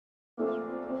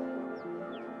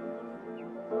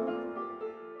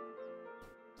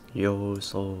Yo,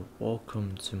 so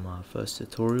welcome to my first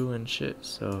tutorial and shit.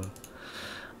 So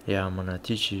yeah, I'm gonna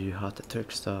teach you how to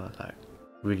Twixtor like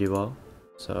really well.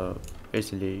 So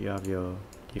basically you have your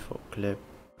default clip.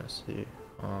 Let's see,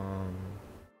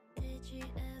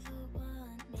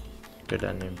 get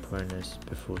that name pointers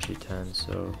before she turns.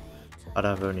 So I'd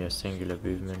have only a singular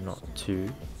movement, not two.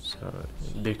 So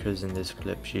because in this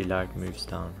clip she like moves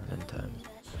down and turns,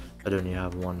 I'd only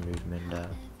have one movement there.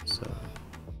 So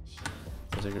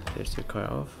that's a good place to cut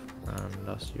off, and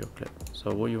that's your clip.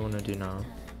 So what you want to do now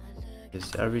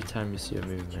is every time you see a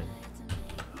movement,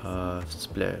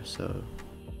 split. So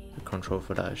the control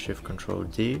for that is Shift Control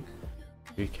D.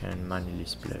 You can manually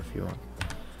split if you want.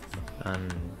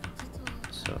 And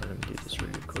so let me do this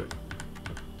really quick.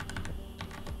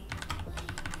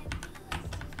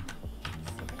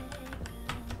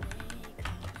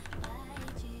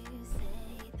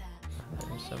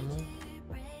 Some more.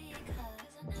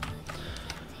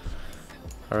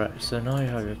 Alright, so now you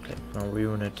have your clip. Now what you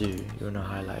want to do, you want to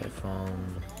highlight it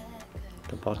from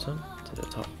the bottom to the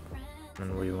top.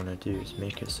 And what you want to do is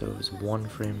make it so it's one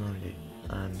frame only.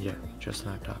 And yeah, just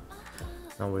like that.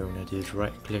 Now what you want to do is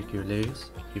right click your layers,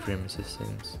 keyframe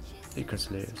assistance, sequence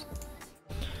layers.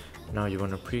 Now you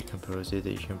want to pre-compose it.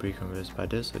 That you can pre-compose by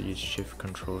this, or use Shift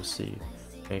Control C.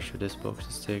 Make sure this box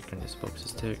is ticked and this box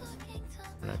is ticked.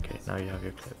 And okay, now you have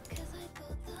your clip.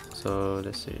 So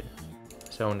let's see.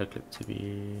 So I want the clip to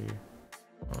be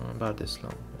about this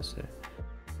long, let's say.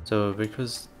 So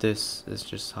because this is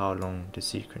just how long the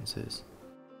sequence is,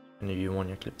 and if you want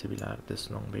your clip to be like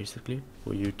this long, basically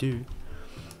what you do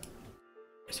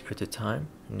is you go to time,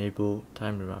 enable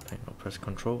time remapping, or press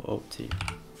Ctrl Alt T,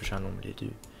 which I normally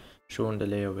do. Show on the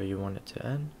layer where you want it to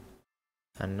end,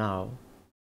 and now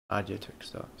add your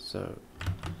Twixtor. So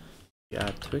you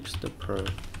add Twixtor Pro,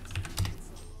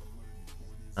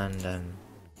 and then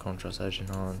contrast, edge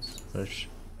enhance,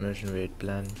 motion rate,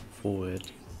 blend,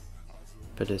 forward,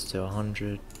 put this to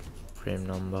 100, frame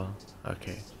number.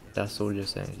 Okay, that's all you're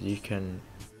saying. You can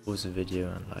pause the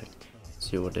video and like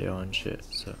see what they are and shit.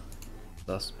 So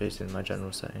that's basically my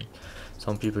general setting.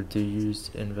 Some people do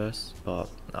use inverse, but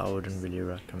I wouldn't really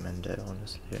recommend it,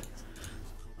 honestly.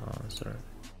 Sorry.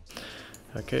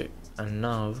 Okay, and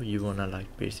now you wanna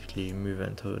like basically move it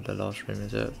until the last frame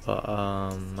is it, but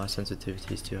my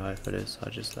sensitivity is too high for this. I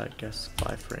just like guess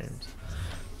 5 frames,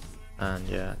 and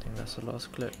yeah, I think that's the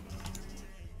last clip.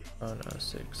 Oh no,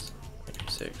 6,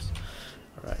 maybe 6.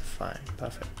 Alright, fine,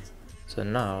 perfect. So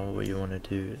now what you want to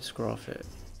do is graph it.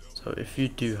 So if you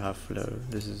do have flow,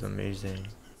 this is amazing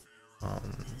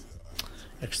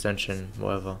extension,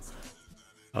 whatever.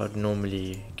 I would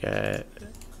normally get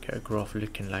a graph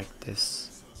looking like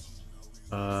this.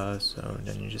 So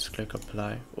then you just click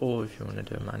apply, or if you want to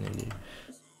do it manually,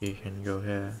 you can go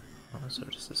here. So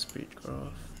just a speed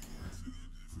graph.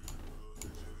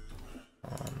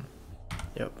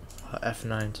 Yep,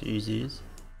 F9 to easies,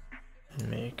 and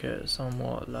make it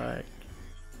somewhat like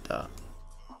that.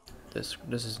 This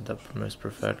is the most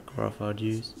preferred graph I'd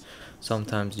use.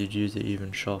 Sometimes you'd use an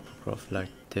even sharper graph like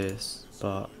this,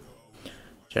 but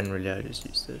generally I just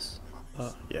use this.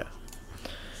 But yeah.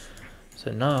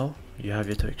 So now you have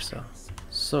your Twixtor.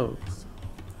 So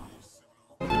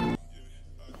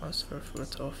let's go for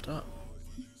it off that.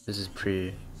 This is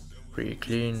pretty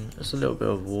clean. There's a little bit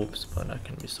of warps, but that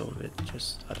can be solved with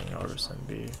just adding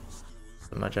RSMB.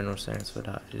 So my general settings for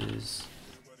that is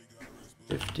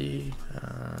 50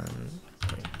 and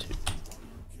 0.2.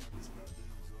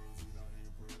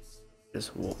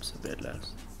 Just warps a bit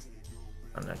less,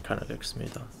 and then kind of looks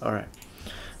smoother. Alright,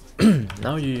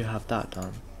 now you have that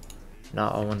done. Now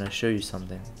I want to show you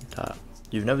something that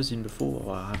you've never seen before,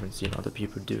 or I haven't seen other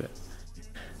people do it.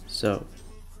 So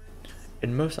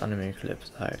in most anime clips,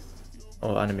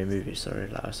 or anime movies, sorry,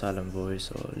 like Asylum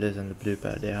Voice or Liz and the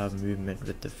Bluebird, they have movement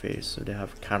with the face. So they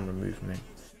have camera movement,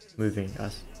 moving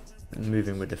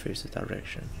with the face's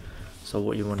direction. So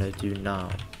what you want to do now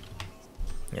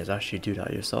is actually do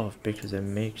that yourself, because it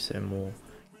makes it more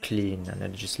clean and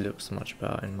it just looks much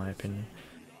better, in my opinion.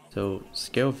 So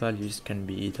scale values can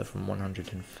be either from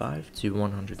 105 to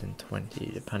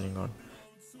 120, depending on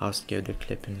how scaled the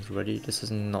clipping is ready. This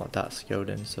is not that scaled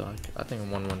in, so I think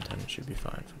 110 should be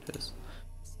fine for this.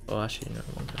 Oh, actually no,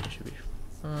 120 should be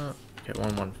okay.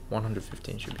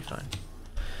 115 should be fine.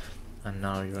 And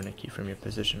now you want to keyframe your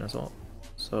position as well.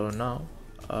 So now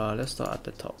let's start at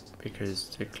the top,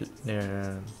 because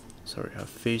her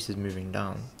face is moving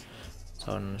down.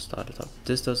 So I'm gonna start at the top.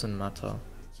 This doesn't matter,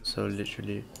 so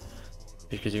literally,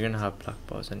 because you're gonna have black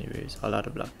bars anyways. I'll add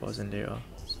the black bars in later,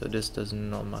 so this does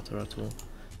not matter at all.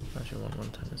 Actually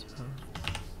 110 is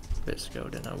a bit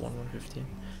scaled in at 115.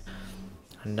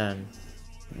 and then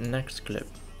next clip,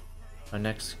 our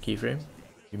next keyframe,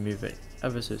 you move it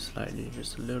ever so slightly,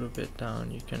 just a little bit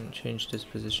down. You can change this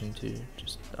position to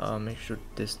just make sure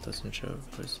this doesn't show,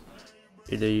 because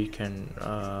either you can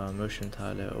motion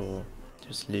tile it or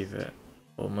just leave it,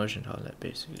 or motion tile it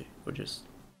basically, or just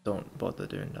don't bother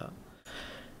doing that.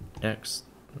 Next,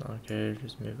 okay,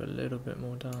 just move a little bit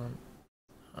more down,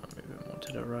 move it more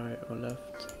to the right or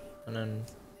left, and then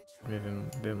move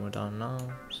it a bit more down now,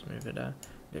 just move it there.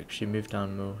 Actually move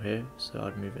down more here, so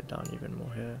I'd move it down even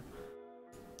more here.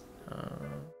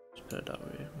 Just put it that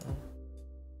way more.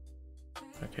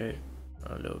 Okay,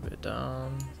 a little bit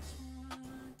down,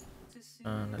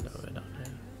 and a little bit down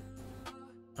here.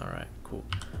 Alright, cool.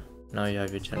 Now you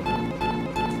have your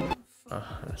general.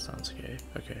 Oh, that sounds scary.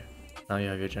 Okay, now you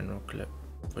have your general clip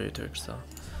for your Twixtor.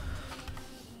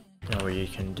 Now what you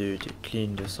can do to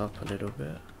clean this up a little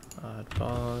bit, add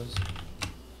bars.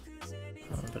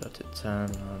 Put that to 10,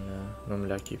 and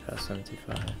normally I keep it at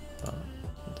 75, but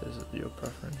this is your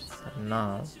preference. And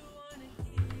now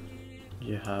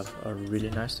you have a really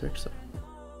nice Twixtor.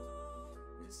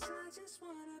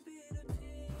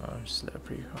 I'll just let it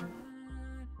pre-come.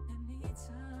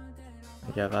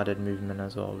 You have added movement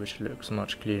as well, which looks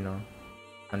much cleaner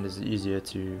and is easier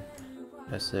to,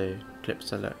 let's say, clip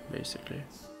select basically.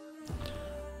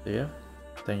 So yeah,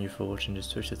 thank you for watching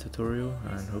this Twixtor tutorial,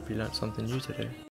 and hope you learned something new today.